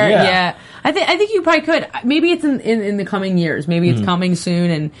over there. Yeah. I think you probably could. Maybe it's in the coming years. Maybe it's coming soon,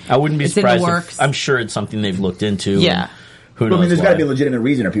 and I wouldn't be surprised. In the works. I'm sure it's something they've looked into. Yeah. Who knows? I mean, there's got to be a legitimate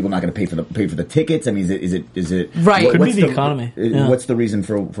reason. Are people not going to pay for the tickets? I mean, is it right? Could be the economy. What's the reason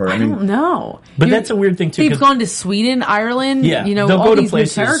for? I don't know. But that's a weird thing too. They've gone to Sweden, Ireland. Yeah, all these new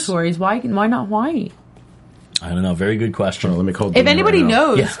territories. Why not Hawaii? I don't know. Very good question. Let me call. If anybody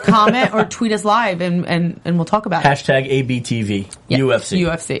knows, comment or tweet us live, and we'll talk about it. #ABTV UFC.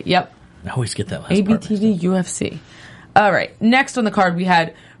 UFC. Yep. I always get that last ABTV UFC. All right. Next on the card, we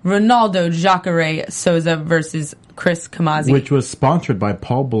had Ronaldo Jacare Souza versus Chris Camazzi, which was sponsored by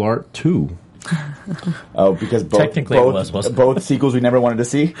Paul Blart 2. Oh, because technically it was both sequels we never wanted to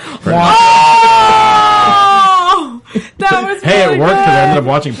see. That was hey, it worked because I ended up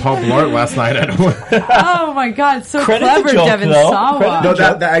watching Paul Blart last night. Oh my God, so credit clever, joke, Devin though. Sawa. No,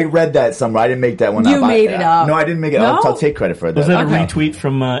 I read that somewhere. I didn't make that one up. You made it up. No, I didn't make it up. I'll take credit for that. Was that a retweet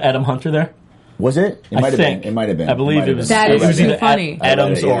from Adam Hunter there? Was it? It might have been. It might have been. I believe it was. That is either funny.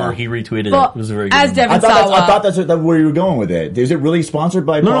 Adams or he retweeted it. It was a very good as Devin Sawa. I thought that's where you were going with it. Is it really sponsored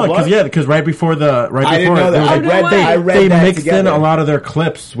by Paul Blart? because right before I didn't know that. I read they that mixed together. in a lot of their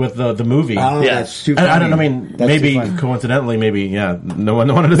clips with the movie. That's too funny. I don't know. I mean, maybe coincidentally, no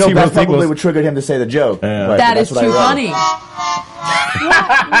one wanted to see that both probably sequels. would trigger him to say the joke. That is too funny.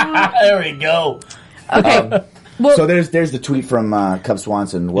 There we go. Okay. Well, so there's the tweet from Cub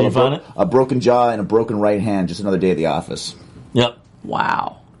Swanson. Well, a broken jaw and a broken right hand. Just another day at the office. Yep.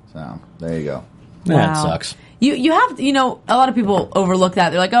 Wow. So there you go. That sucks. You have a lot of people overlook that.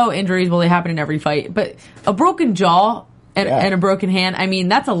 They're like, oh, injuries, well, they happen in every fight. But a broken jaw and a broken hand, I mean,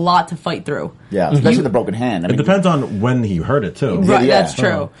 that's a lot to fight through. Yeah, especially the broken hand. I mean, it depends on when he hurt it too. Right, that's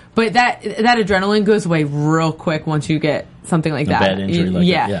true. But that adrenaline goes away real quick once you get something like that. A bad injury like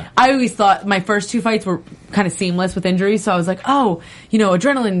that, yeah. I always thought my first 2 fights were kind of seamless with injuries, so I was like, oh,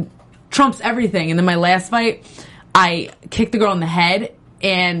 adrenaline trumps everything. And then my last fight, I kicked the girl in the head,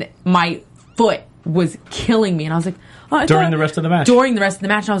 and my foot was killing me, and I was like, during the rest of the match. During the rest of the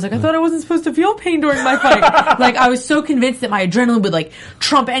match, I was like, I thought I wasn't supposed to feel pain during my fight. Like, I was so convinced that my adrenaline would, like,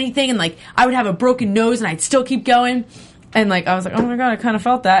 trump anything, and, like, I would have a broken nose, and I'd still keep going. And, like, I was like, oh my God, I kind of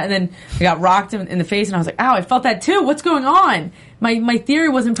felt that. And then I got rocked in the face, and I was like, ow, I felt that too. What's going on? My theory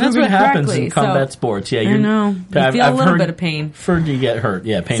wasn't proven correctly. That's what happens in combat sports. Yeah, I know. You feel a little bit of pain. Heard you get hurt.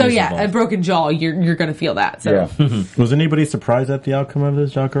 Yeah, pain. So a broken jaw, you're going to feel that. So. Yeah. Was anybody surprised at the outcome of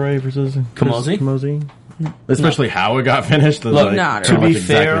this, Jacare versus Camozzi? Especially how it got finished. Look, to be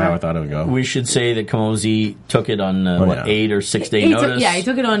fair, how I thought it would go. We should say that Camozzi took it on 8 or 6 day notice. He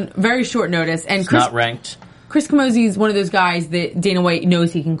took it on very short notice, and Chris, not ranked. Chris Camozzi is one of those guys that Dana White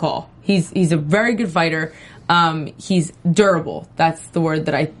knows he can call. He's a very good fighter. He's durable. That's the word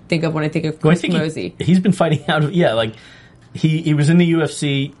that I think of when I think of Chris Camozzi. He's been fighting out of like he was in the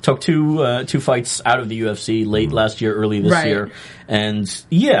UFC, took two fights out of the UFC late last year, early this year, and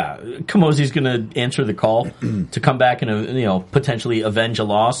Camozzi's going to answer the call to come back and potentially avenge a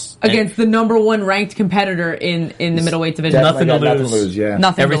loss against the number 1 ranked competitor in the middleweight division. Nothing to lose,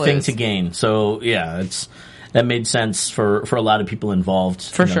 everything to gain. So that made sense for a lot of people involved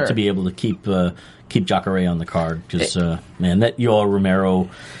sure to be able to keep Jacare on the card because that Yoel Romero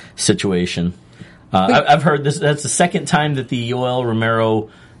situation. I've heard this. That's the second time that the Yoel Romero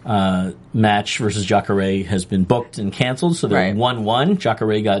match versus Jacare has been booked and canceled. So they're 1-1.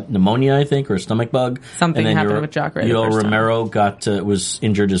 Jacare got pneumonia, I think, or a stomach bug. Something happened with Jacare. Yoel Romero was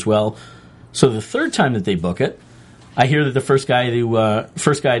injured as well. So the third time that they book it, I hear that the first guy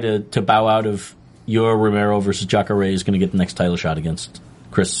to bow out of Yoel Romero versus Jacare is going to get the next title shot against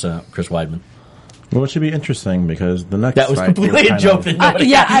Chris Weidman. Well, it should be interesting because the next that was fight completely a joke.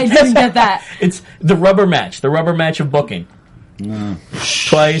 I didn't get that. It's the rubber match of booking.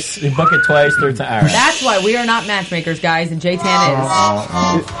 Twice, they book it twice, third time. Right. That's why we are not matchmakers, guys, and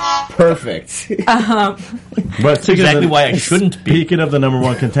J-Tan is. Perfect. But that's exactly why I shouldn't be. Speaking of the number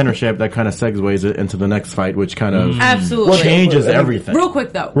 1 contendership, that kind of segues it into the next fight, which kind of absolutely changes everything. Real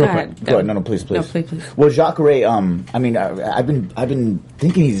quick, though. Go ahead. Go ahead. No, please. No, please. Well, Jacare, I've been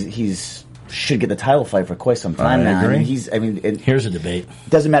thinking he's should get the title fight for quite some time now. Here's a debate. It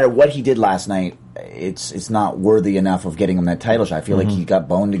doesn't matter what he did last night. It's not worthy enough of getting him that title shot. I feel like he got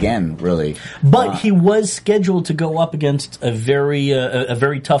boned again, really. But he was scheduled to go up against a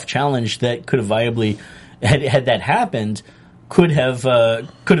very tough challenge that could have viably, had that happened, could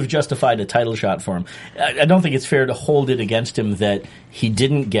have justified a title shot for him. I don't think it's fair to hold it against him that he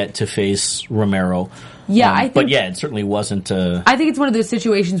didn't get to face Romero. Yeah, but it certainly wasn't. I think it's one of those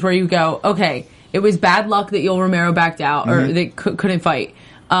situations where you go, okay, it was bad luck that Yoel Romero backed out or that couldn't fight.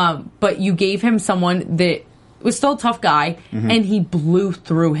 But you gave him someone that was still a tough guy, and he blew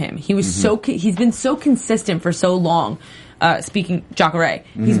through him. He was he's been so consistent for so long. Speaking Jacare,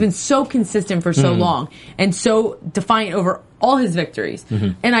 he's been so consistent for so long and so defiant over all his victories.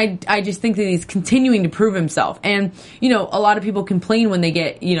 And I just think that he's continuing to prove himself. And, a lot of people complain when they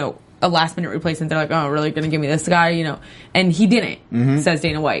get, a last minute replacement. They're like, oh, really going to give me this guy, and he didn't, says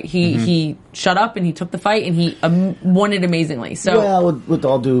Dana White. He shut up and he took the fight and he won it amazingly. So, well, with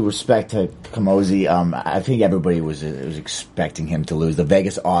all due respect to Camozzi, I think everybody was expecting him to lose. The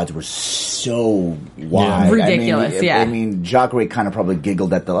Vegas odds were so wide. Ridiculous. I mean, Jacare kind of probably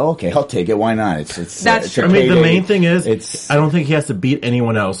giggled at okay, I'll take it. Why not? That's true. The main thing is, I don't think he has to beat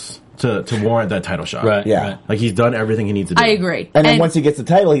anyone else to warrant that title shot. Right. Yeah. Right. Like, he's done everything he needs to do. I agree. And then once he gets the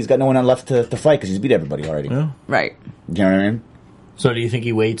title, he's got no one left to fight because he's beat everybody already. Yeah. Right. Do you know what I mean? So do you think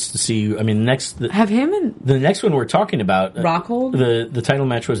he waits to see? I mean, the next one we're talking about, Rockhold. The title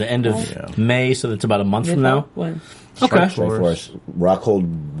match was the end of May, so that's about a month from now. When? Strikeforce.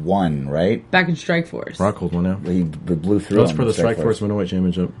 Rockhold won, right? Back in Strikeforce. Rockhold won, yeah. He blew through. That was for the Strikeforce Middleweight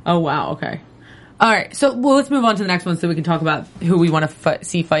Championship. Oh wow. Okay. All right, so let's move on to the next one so we can talk about who we want to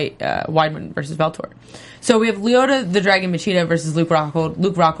see fight Weidman versus Bellator. So we have Lyoto the Dragon Machida versus Luke Rockhold.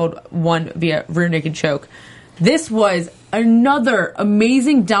 Luke Rockhold won via rear naked choke. This was another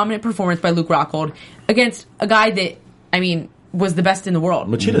amazing dominant performance by Luke Rockhold against a guy that, was the best in the world.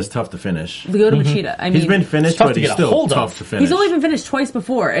 Machida's tough to finish. Lyoto Machida. He's been finished, but he's still tough to finish. He's only been finished twice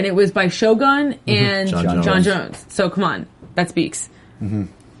before, and it was by Shogun and John Jones. So come on, that speaks.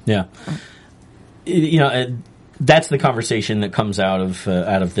 Yeah. That's the conversation that comes out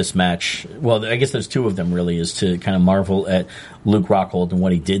of this match. Well, I guess there's two of them really, is to kind of marvel at Luke Rockhold and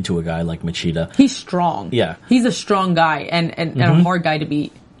what he did to a guy like Machida. He's strong. Yeah. He's a strong guy and a hard guy to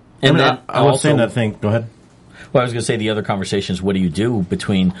beat. And I was saying that thing. Go ahead. Well, I was going to say the other conversation is what do you do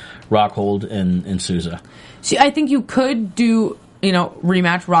between Rockhold and Souza? See, I think you could do,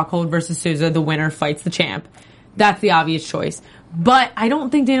 rematch Rockhold versus Souza. The winner fights the champ. that's the obvious choice. But I don't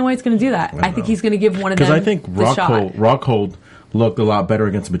think Dana White's going to do that. I think he's going to give one of them because I think shot. Rockhold looked a lot better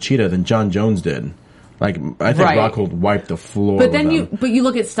against Machida than Jon Jones did. Like I think Rockhold wiped the floor. But then you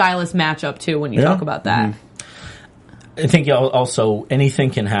look at stylist matchup too when you talk about that. I think also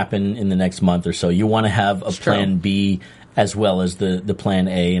anything can happen in the next month or so. You want to have a plan B as well as the plan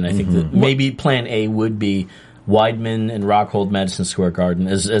A, and I think that maybe plan A would be Weidman and Rockhold, Madison Square Garden,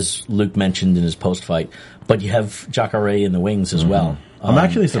 as Luke mentioned in his post-fight. But you have Jacare in the wings as well. I'm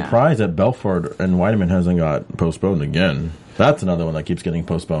actually surprised that Belfort and Weidman hasn't got postponed again. That's another one that keeps getting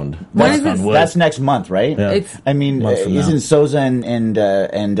postponed. That's next month, right? Yeah. Isn't Souza and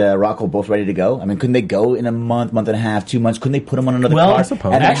Rockhold both ready to go? I mean, couldn't they go in a month and a half, 2 months? Couldn't they put them on another card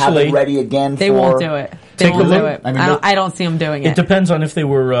and then have it ready again? They won't do it. They won't do it. I don't see them doing it. It depends on if they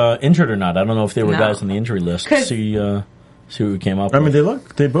were injured or not. I don't know if they were guys on the injury list. See what we came up with. I mean,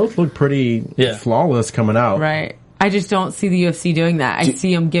 they both look pretty flawless coming out. Right. I just don't see the UFC doing that. I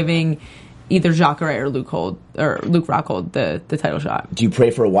see them giving either Jacare or Luke Rockhold the title shot. Do you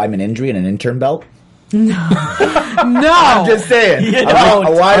pray for a Weidman injury and an intern belt? No. I'm just saying. A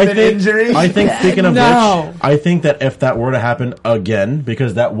Weidman injury? I think, speaking of which, I think that if that were to happen again,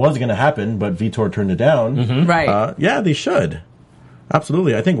 because that was going to happen, but Vitor turned it down. Right. They should.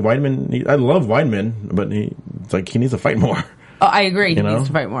 Absolutely. I think Weidman, I love Weidman, but he needs to fight more. Oh, I agree. He needs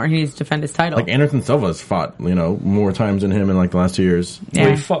to fight more. He needs to defend his title. Like Anderson Silva's fought, more times than him in the last 2 years. Yeah.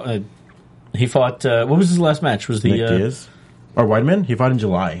 He fought. What was his last match? Was Nick Diaz or Weidman? He fought in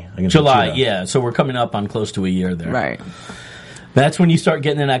July against Machida. Yeah. So we're coming up on close to a year there. Right. That's when you start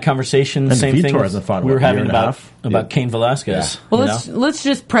getting in that conversation. And same thing we were having about Cain Velasquez. Yeah. Well, let's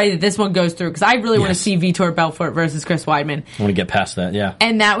just pray that this one goes through because I really want to see Vitor Belfort versus Chris Weidman. I want to get past that. Yeah.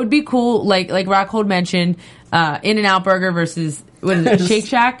 And that would be cool. Like Rockhold mentioned, In-N-Out Burger versus what is it? Shake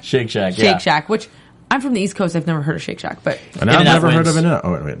Shack. Shake Shack. Shake Shack. Which I'm from the East Coast. I've never heard of Shake Shack, but I've never heard of In-N-Out.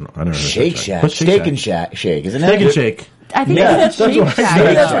 Oh wait, no, I never heard of Shake Shack. Steak and Shake, isn't it? Steak and Shake. I think he said Shake Shack.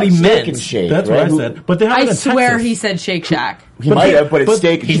 That's what he meant. Steak and Shake. That's what I said. But they have I swear he said Shake Shack. He might have, but it's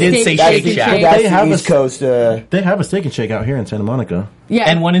Steak and Shake. He did say Shake Shack. That's the East Coast. They have a Steak and Shake out here in Santa Monica. Yeah,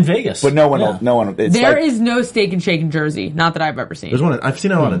 and one in Vegas. But no one. There is no Steak and Shake in Jersey. Not that I've ever seen. There's one. I've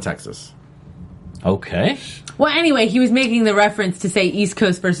seen it a lot in Texas. Okay. Well, anyway, he was making the reference to say East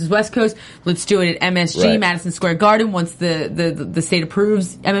Coast versus West Coast. Let's do it at MSG, Madison Square Garden, once the state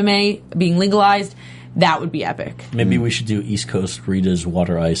approves MMA being legalized. That would be epic. Maybe we should do East Coast Rita's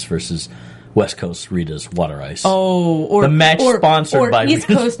Water Ice versus West Coast Rita's Water Ice. Oh, or the match sponsored by East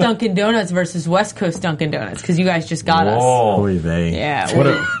Coast Dunkin' Donuts versus West Coast Dunkin' Donuts because you guys just got us. Oy vey. Yeah.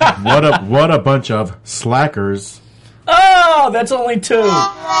 What a bunch of slackers. Oh, that's only 2.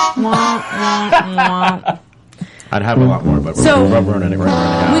 I'd have a lot more, but we're running we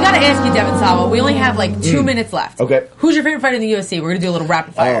got to ask you, Devin Sawa. We only have 2 minutes left. Okay. Who's your favorite fighter in the UFC? We're going to do a little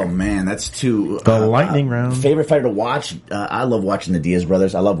rapid fire. Oh, man, that's 2. The lightning round. Favorite fighter to watch? I love watching the Diaz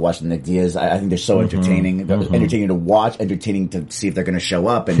brothers. I love watching Nick Diaz. I think they're so entertaining. Entertaining to watch, entertaining to see if they're going to show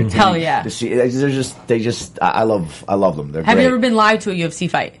up. Hell yeah. To see, I love them. They're have great. you ever been live to a UFC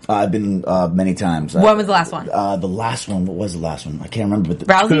fight? I've been many times. When was the last one? The last one, what was the last one? I can't remember. But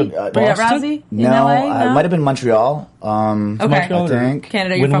Rousey? Were you at Rousey? No, in LA? No? It might have been Montreal. Okay. I think.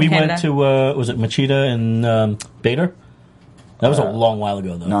 Canada, you're when we Canada. went to, was it Machida and Bader? That was a long while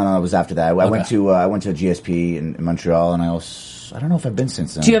ago, though. No, it was after that. I went to GSP in Montreal, and I don't know if I've been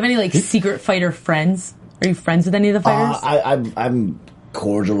since then. Do you have any secret fighter friends? Are you friends with any of the fighters? I'm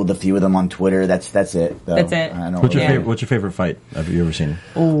cordial with a few of them on Twitter. That's it. Though. That's it. What's your favorite fight have you ever seen?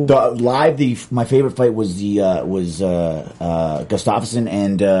 My favorite fight was Gustafsson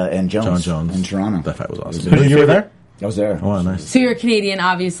and Jones. John Jones in Toronto. That fight was awesome. You were there? I was there. Oh, nice. So you're Canadian,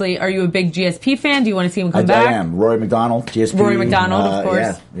 obviously. Are you a big GSP fan? Do you want to see him come back? I am. Rory McDonald, GSP. Rory McDonald, of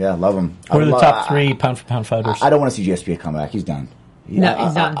course. Yeah, love him. What are the top 3 pound-for-pound fighters? I don't want to see GSP come back. He's done. No,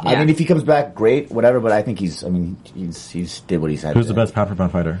 he's done. I mean, if he comes back, great, whatever. But I think he's did what he's had. Who's the best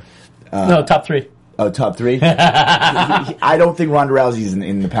pound-for-pound fighter? No, top 3. Oh, top 3? I don't think Ronda Rousey's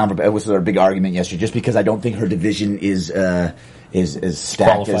in the pound for pound. It was a big argument yesterday, just because I don't think her division is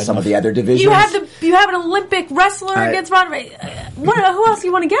stacked qualified as some of the other divisions. You have an Olympic wrestler against Ronda. Who else do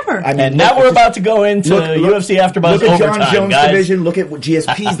you want to give her? I mean, and now we're about to go into UFC AfterBuzz Look at overtime, John Jones' guys. division. Look at what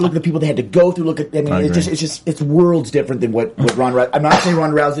GSP's. Look at the people they had to go through. It's worlds different than what Ronda Rousey. I'm not saying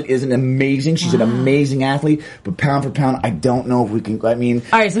Ronda Rousey isn't amazing. She's an amazing athlete, but pound for pound, I don't know if we can. I mean,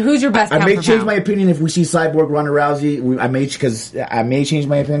 all right. So who's your best? I may change my opinion if we see Cyborg Ronda Rousey. I may change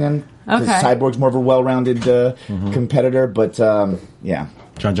my opinion. Okay. Cyborg's more of a well-rounded competitor, but yeah.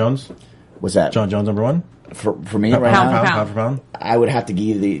 John Jones? What's that? Jon Jones #1? For me right now? Pound for pound. I would have to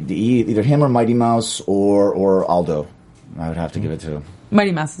give either him or Mighty Mouse or Aldo. I would have to give it to.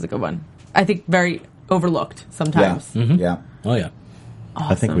 Mighty Mouse is a good one. I think very overlooked sometimes. Yeah. Mm-hmm. Yeah. Oh, yeah.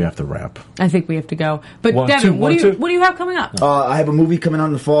 Awesome. I think we have to wrap. I think we have to go. But Devin, what do you have coming up? I have a movie coming out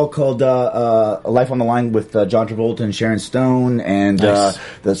in the fall called Life on the Line with John Travolta and Sharon Stone, and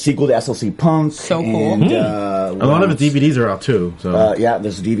the sequel to SLC Punk. So cool. And, a lot of the DVDs are out too. So yeah,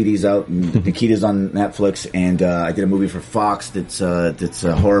 there's DVDs out. And Nikita's on Netflix, and I did a movie for Fox that's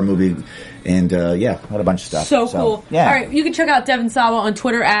a horror movie. And yeah, had a bunch of stuff. So cool. Yeah. All right, you can check out Devin Sawa on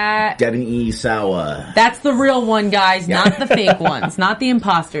Twitter at Devin E. Sawa. That's the real one, guys, not the fake ones, not the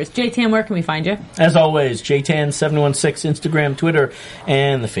imposters. J-Tan, where can we find you? As always, JTan716, Instagram, Twitter,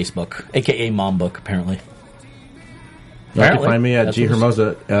 and the Facebook, aka Mom Book, apparently. You can find me at G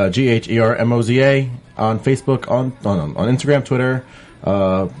Hermoza, GHERMOZA on Facebook, on Instagram, Twitter.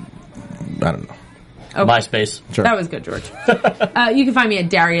 I don't know. Okay. MySpace. Sure. That was good, George. You can find me at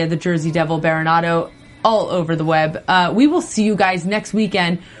Daria, the Jersey Devil Baronato, all over the web. We will see you guys next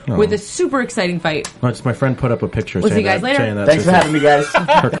weekend with a super exciting fight. No, just my friend put up a picture. We'll see you guys later. Thanks for having me, guys.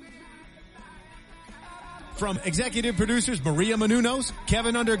 From executive producers Maria Menounos,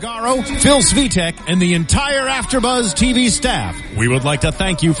 Kevin Undergaro, Phil Svitek, and the entire AfterBuzz TV staff, we would like to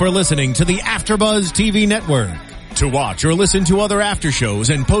thank you for listening to the AfterBuzz TV network. To watch or listen to other after shows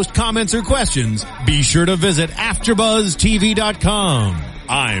and post comments or questions, be sure to visit AfterBuzzTV.com.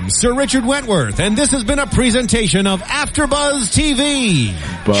 I'm Sir Richard Wentworth, and this has been a presentation of AfterBuzz TV.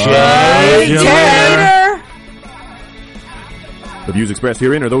 Bye. The views expressed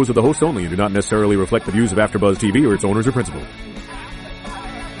herein are those of the hosts only and do not necessarily reflect the views of AfterBuzz TV or its owners or principals.